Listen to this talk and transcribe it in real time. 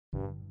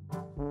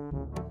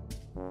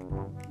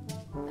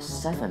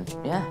7,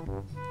 yeah.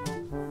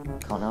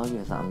 Can't argue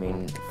with that. I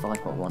mean,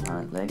 5.1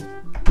 handling.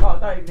 Oh, I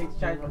don't even need to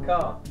change my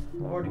car.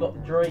 I've already got the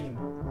dream.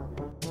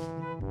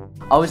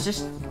 I was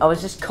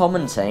just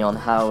commenting on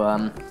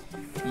how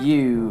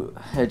you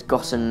had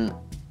gotten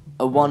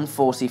a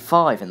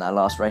 145 in that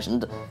last race,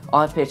 and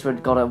I appear to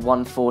have got a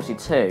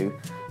 142.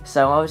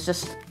 So I was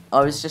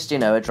just you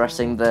know,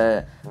 addressing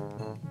the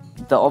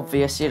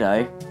obvious, you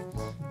know,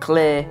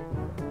 clear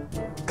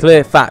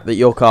fact that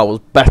your car was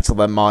better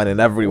than mine in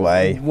every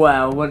way.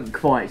 Well, I wouldn't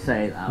quite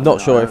say that.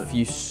 Not sure if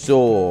you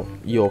saw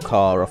your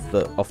car off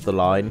the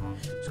line.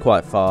 It's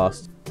quite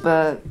fast.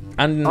 But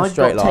and in a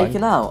straight line.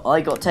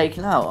 I got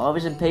taken out. I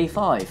was in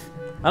P5.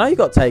 I know you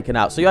got taken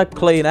out, so you had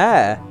clean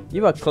air.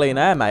 You had clean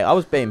air, mate. I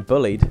was being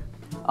bullied.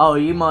 Oh,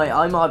 I might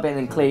have been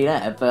in clean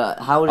air, but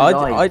how did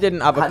I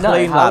didn't have a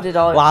clean how lap. did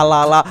I... La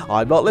la la.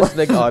 I'm not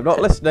listening. I'm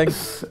not listening.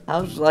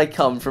 How did I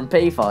come from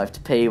P5 to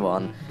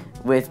P1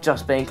 with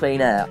just being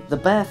clean air? The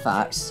bare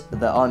facts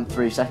that I'm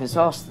 3 seconds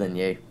faster than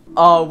you.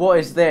 Oh, what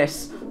is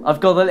this? I've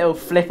got the little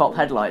flip-up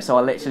headlight, so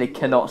I literally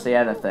cannot see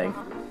anything.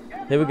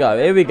 Here we go.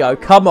 Here we go.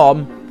 Come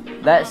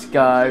on. Let's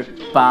go.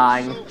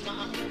 Bang.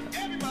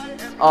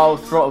 Oh,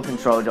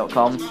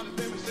 throttlecontrol.com.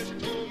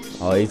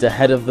 Oh, he's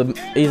ahead of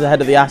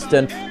the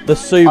Aston, the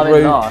Subaru. I'm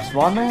in last.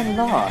 Why am I in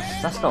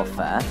last? That's not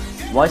fair.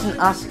 Why isn't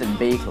Aston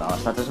B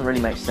class? That doesn't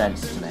really make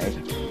sense to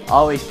me.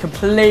 Oh, he's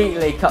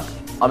completely cut.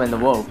 I'm in the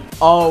wall.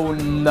 Oh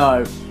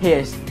no, he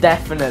is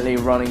definitely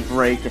running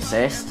brake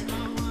assist.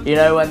 You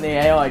know, when the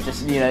AI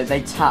just, you know,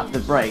 they tap the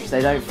brakes,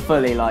 they don't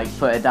fully like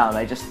put it down,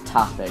 they just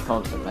tap it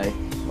constantly.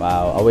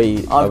 Wow,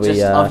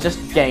 I've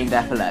just gained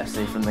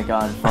epilepsy from the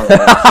guy in front of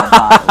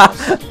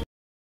me.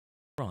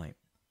 Right.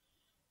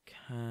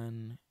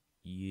 Can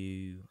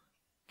you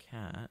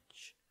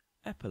catch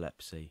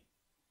epilepsy?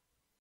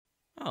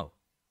 Oh.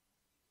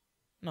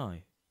 No.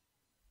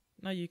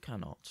 No, you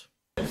cannot.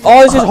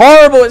 Oh, this is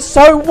horrible. It's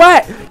so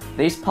wet.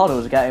 These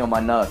puddles are getting on my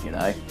nerve, you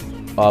know.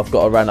 Oh, I've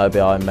got a Renault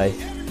behind me.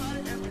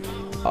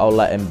 I'll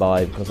let him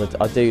by because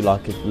I do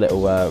like a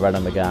little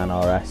Renault Megane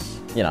RS.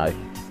 You know.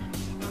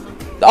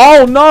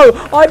 Oh no!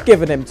 I've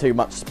given him too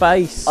much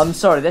space. I'm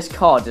sorry, this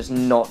car does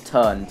not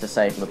turn to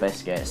save my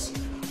biscuits.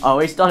 Oh,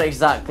 he's done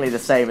exactly the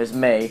same as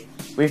me.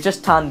 We've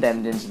just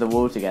tandemed into the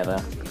wall together.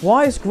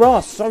 Why is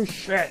grass so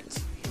shit?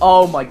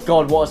 Oh my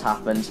god, what has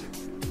happened?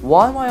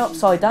 Why am I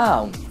upside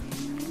down?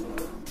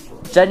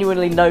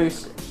 Genuinely no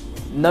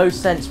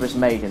sense was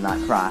made in that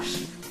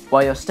crash.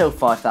 Well, you're still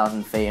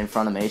 5,000 feet in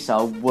front of me, so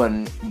I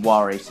wouldn't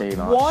worry too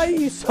much. Why are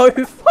you so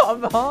far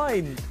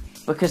behind?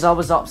 Because I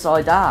was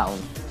upside down.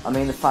 I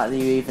mean, the fact that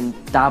you even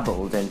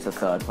dabbled into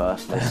third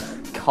person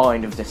is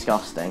kind of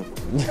disgusting.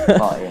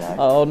 But, you know.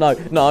 Oh, no,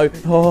 no.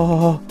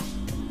 Oh,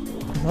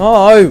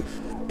 no.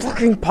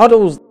 Fucking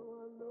puddles.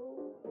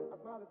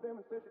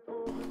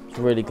 I was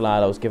really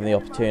glad I was given the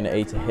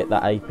opportunity to hit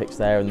that apex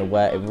there in the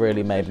wet. It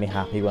really made me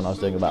happy when I was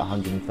doing about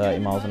 130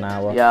 miles an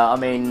hour. Yeah, I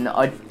mean,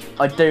 I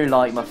do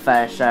like my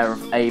fair share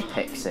of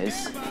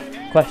apexes.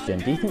 Question,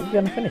 do you think you're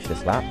going to finish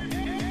this lap?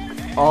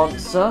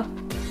 Answer?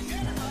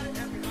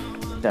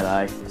 Don't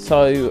know.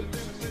 So,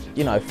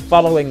 you know,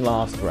 following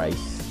last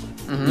race,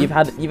 you've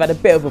had a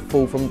bit of a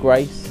fall from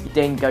grace. It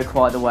didn't go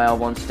quite the way I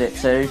wanted it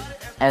to.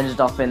 Ended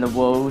up in the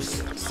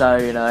walls. So,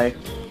 you know,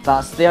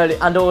 that's the only...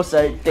 And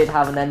also, did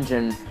have an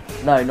engine...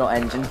 No, not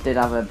engine. Did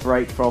have a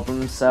brake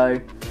problem. So,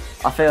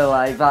 I feel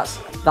like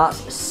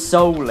that's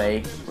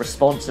solely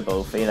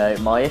responsible for, you know,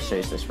 my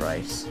issues this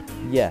race.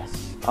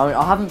 Yes. I mean,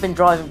 I haven't been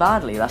driving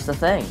badly. That's the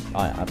thing.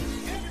 I have.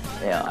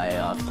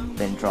 Yeah, I've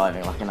been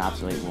driving like an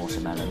absolute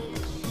watermelon.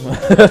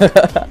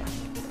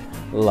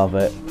 Love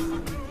it.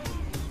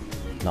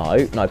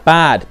 No,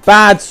 bad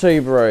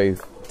Subaru.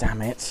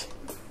 Damn it.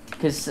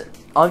 Because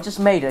I've just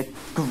made a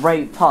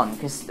great pun.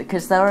 Because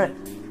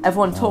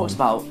everyone talks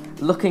about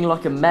looking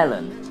like a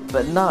melon,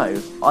 but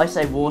no, I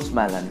say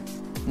watermelon.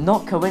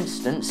 Not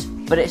coincidence,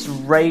 but it's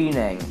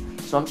raining,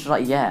 so I'm just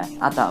like, yeah,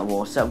 add that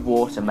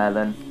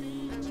watermelon.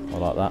 I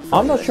like that.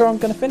 I'm not sure I'm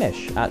going to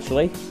finish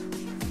actually.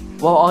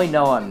 Well, I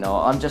know I'm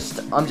not. I'm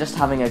just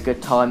having a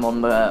good time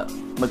on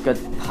my good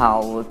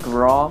pal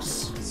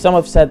grass. Some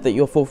have said that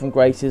your fall from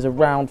grace is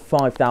around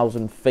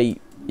 5,000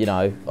 feet, you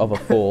know, of a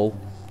fall.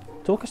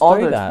 Talk us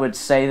through that. Others would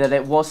say that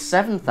it was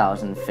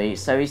 7,000 feet,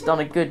 so he's done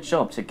a good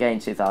job to gain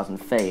 2,000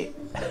 feet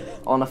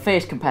on a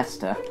fierce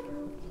competitor.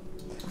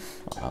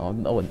 I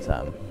wouldn't say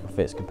I'm a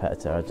fierce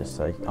competitor. I'd just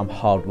say I'm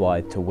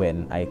hardwired to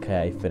win,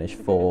 aka finish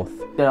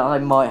 4th. Yeah, I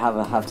might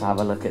have to have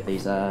a look at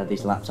these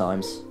lap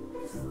times.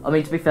 I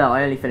mean, to be fair,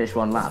 I only finished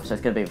one lap, so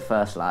it's going to be the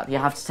first lap. You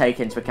have to take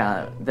into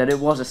account that it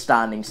was a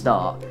standing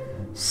start.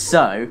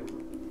 So,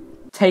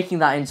 taking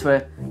that into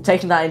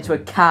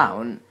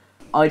account,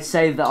 I'd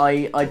say that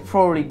I'd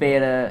probably be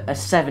at a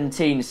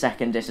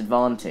 17-second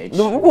disadvantage.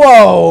 Whoa!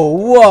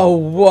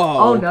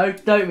 Oh no,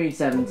 don't mean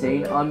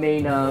 17. I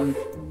mean about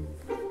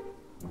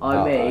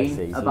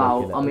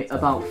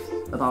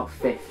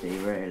 50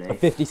 really. A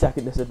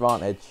 50-second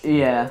disadvantage.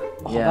 Yeah.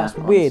 Oh, yeah. That's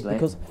weird honestly.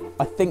 because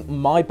I think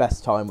my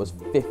best time was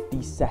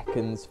 50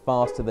 seconds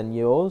faster than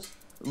yours.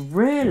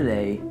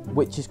 Really?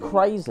 which is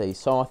crazy.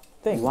 So I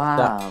think Wow.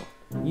 that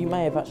you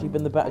may have actually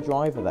been the better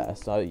driver there.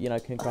 So, you know, I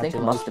think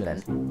congratulations. it must have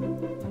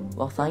been.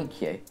 Well,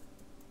 thank you.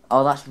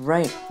 Oh, that's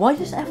rain. Why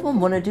does everyone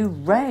want to do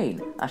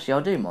rain? Actually,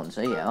 I'll do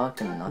Monza. Yeah, I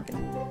can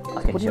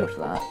chill for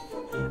that.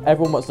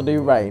 Everyone wants to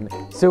do rain.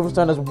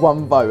 Silverstone has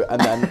 1 vote,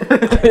 and then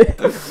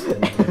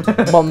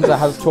Monza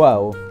has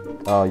 12.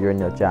 Oh, you're in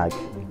your Jag.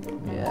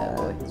 Yeah,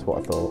 boy. That's what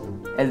I thought.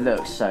 It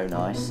looks so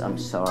nice. I'm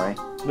sorry.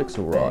 Looks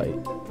alright.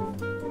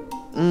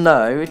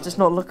 No, it does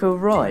not look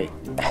alright.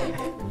 It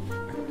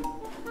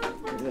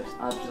looks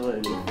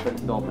absolutely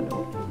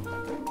phenomenal.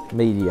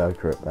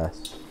 Mediocre at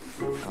best.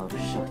 Oh,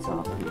 shut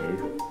up,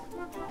 you.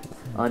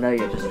 I know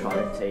you're just trying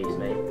to tease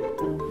me.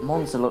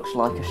 Monza looks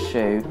like a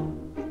shoe.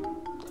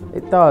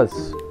 It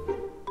does.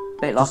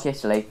 Bit like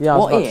Italy. Yeah, I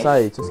was What about if to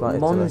say, just like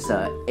Italy.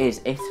 Monza is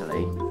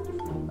Italy?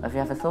 Have you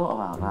ever thought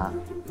about that?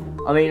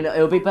 I mean, it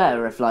would be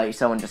better if like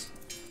someone just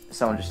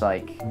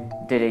like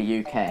did a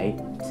UK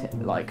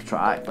like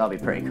track. That'd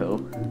be pretty cool.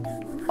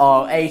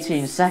 Oh,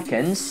 18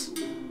 seconds.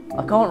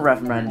 I can't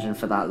rev my engine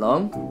for that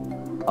long.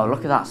 Oh, look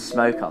at that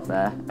smoke up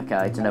there. Okay,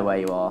 I don't know where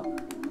you are.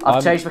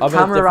 I've changed my I'm in a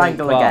camera different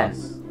angle class.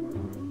 again.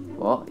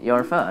 What? You're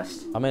in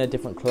first? I'm in a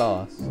different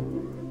class.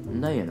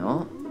 No, you're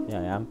not.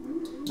 Yeah, I am.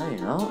 No, you're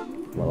not.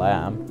 Well, I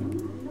am.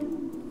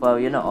 Well,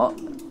 you're not.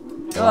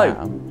 Well, I Go.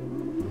 am.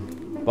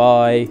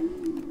 Bye.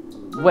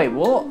 Wait,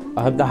 what?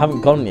 I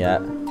haven't gone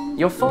yet.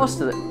 You're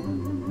faster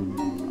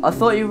than... I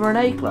thought you were an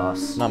A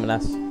class. No, I'm an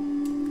S.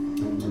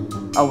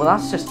 Oh, well,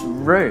 that's just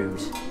rude.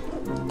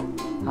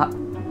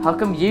 How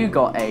come you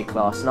got A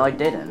class and I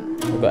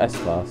didn't? I've got S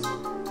class.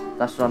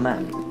 That's what I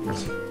meant.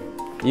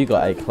 You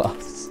got A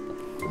class.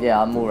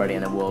 Yeah, I'm already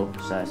in a wall,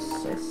 so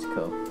it's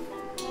cool.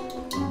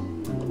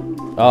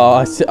 Oh,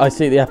 I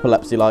see the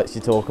epilepsy lights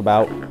you talk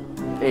about.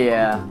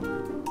 Yeah.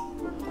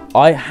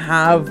 I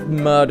have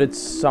murdered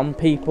some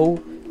people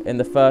in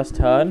the first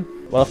turn.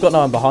 Well, I've got no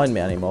one behind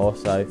me anymore,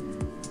 so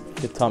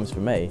good times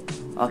for me.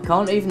 I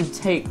can't even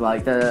take,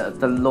 like, the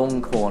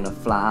long corner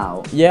flat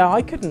out. Yeah,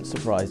 I couldn't,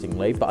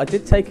 surprisingly, but I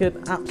did take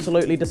an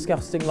absolutely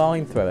disgusting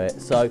line through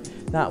it, so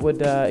that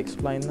would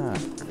explain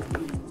that.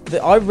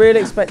 I really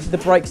expected the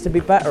brakes to be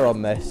better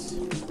on this.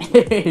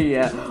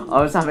 Yeah,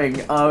 I was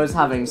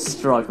having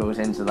struggles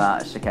into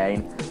that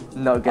chicane.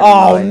 Not good.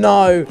 Oh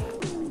no!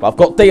 But I've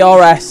got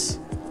DRS.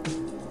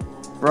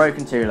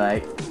 Broken too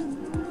late.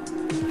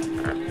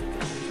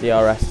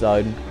 DRS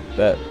zone,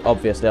 but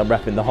obviously I'm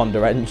repping the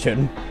Honda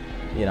engine,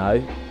 you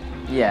know.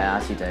 Yeah,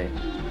 as you do.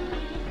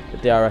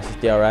 But DRS is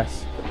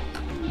DRS.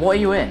 What are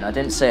you in? I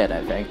didn't see it, I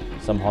don't think.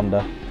 Some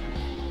Honda.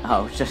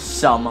 Oh, just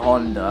some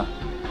Honda.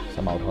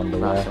 Some old Honda,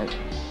 Classic. yeah.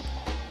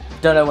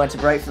 Don't know when to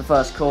brake for the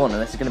first corner.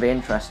 This is going to be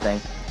interesting.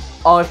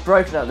 Oh, I've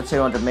broken up the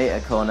 200-meter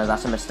corner.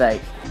 That's a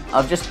mistake.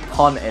 I've just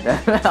punted.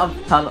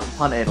 I've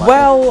punted. Like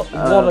Well,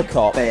 what a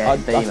cop. I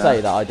beamer. say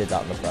that I did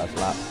that on the first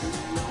lap.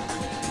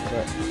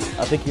 But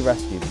I think he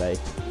rescued me.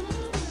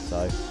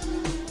 So,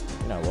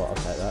 you know what, I'll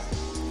take that.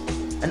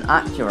 An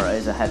Acura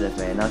is ahead of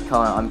me, and I'm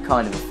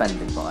kind of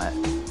offended by it.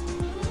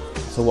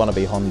 It's a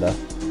wannabe Honda.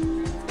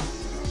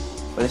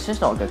 But it's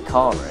just not a good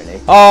car, really.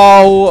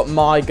 Oh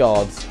my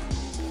god.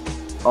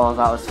 Oh,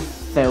 that was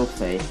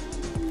filthy.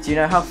 Do you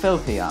know how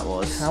filthy that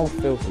was? How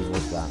filthy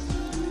was that?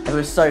 It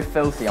was so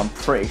filthy, I'm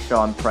pretty sure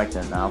I'm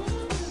pregnant now.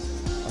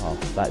 Oh,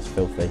 that's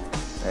filthy.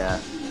 Yeah.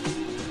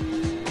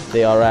 DRS.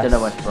 Don't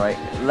know when to brake.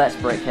 Let's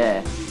brake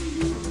here.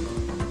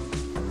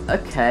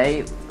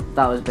 Okay,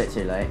 that was a bit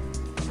too late.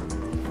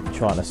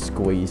 Trying to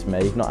squeeze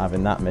me. Not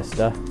having that,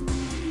 mister.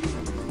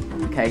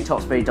 Okay,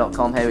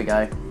 topspeed.com, here we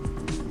go.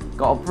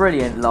 Got a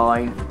brilliant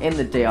line in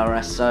the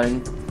DRS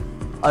zone.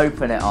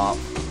 Open it up.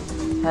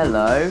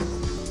 Hello.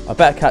 I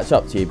better catch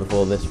up to you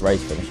before this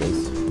race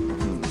finishes.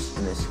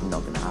 This is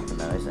not going to happen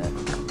though, is it?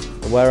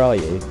 Where are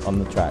you on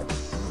the track?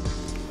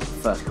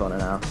 First corner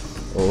now.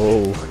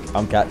 Oh,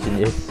 I'm catching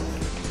you.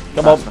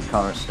 Come That's on. my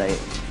current state.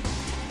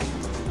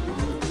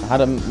 I had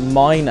a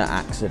minor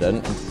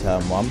accident into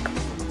turn 1.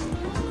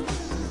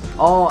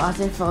 Oh, as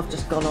if I've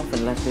just gone off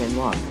in lesbian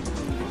 1.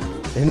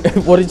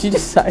 What did you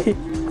just say?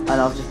 And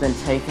I've just been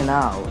taken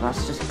out.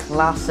 That's just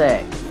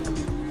classic.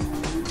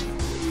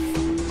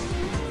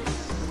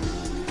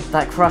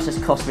 That crash has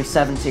cost me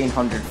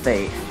 1,700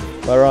 feet.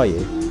 Where are you?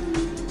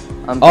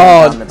 I'm going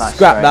down the back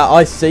scrap straight. that.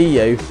 I see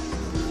you.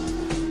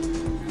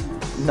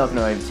 Not going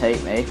to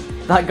overtake me.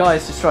 That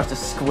guy's just tried to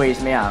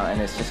squeeze me out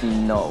and it's just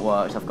not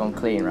worked. I've gone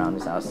clean around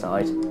this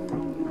outside.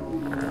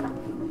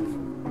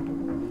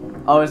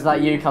 Oh, is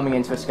that you coming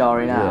into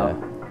Ascari now?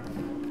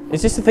 Yeah.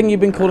 Is this the thing you've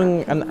been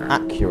calling an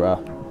Acura?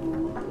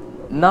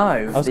 No.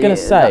 I was going to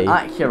say. The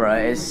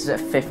Acura is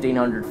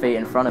 1,500 feet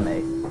in front of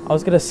me. I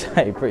was going to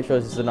say, pretty sure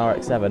this is an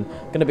RX-7.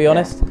 Going to be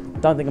honest,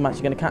 don't think I'm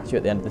actually going to catch you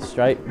at the end of this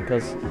straight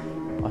because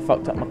I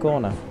fucked up my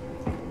corner.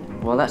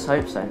 Well, let's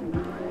hope so.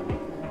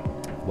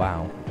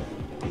 Wow.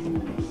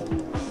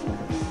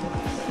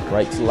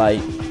 Brakes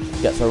late.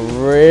 Gets a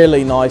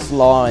really nice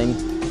line.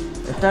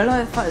 Don't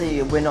like the fact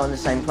that we're not in the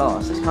same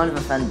class. It's kind of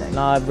offending.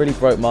 No, it really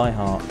broke my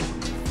heart.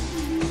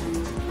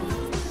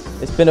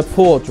 It's been a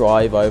poor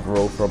drive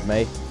overall from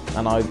me,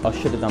 and I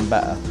should have done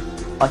better.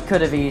 I could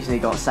have easily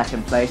got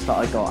second place, but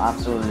I got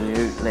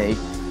absolutely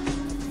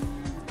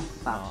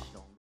bashed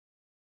on.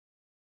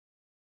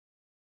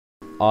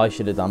 I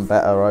should have done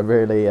better. I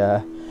really, I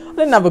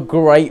didn't have a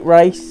great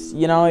race,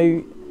 you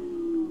know.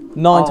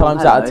 9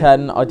 times out of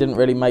 10, I didn't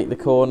really make the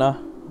corner.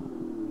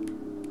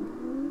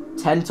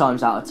 10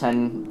 times out of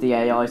 10, the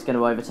AI is going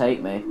to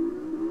overtake me.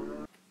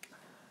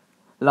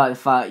 Like the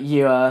fact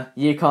you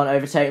can't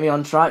overtake me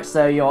on track,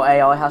 so your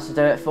AI has to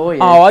do it for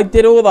you. Oh, I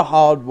did all the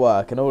hard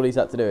work, and all he's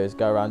had to do is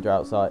go around your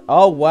outside.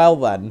 Oh, well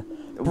then.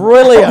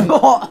 Brilliant.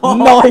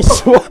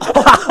 Nice one.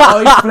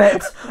 Oh, he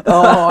flipped.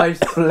 Oh, I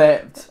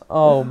flipped.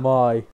 Oh, my.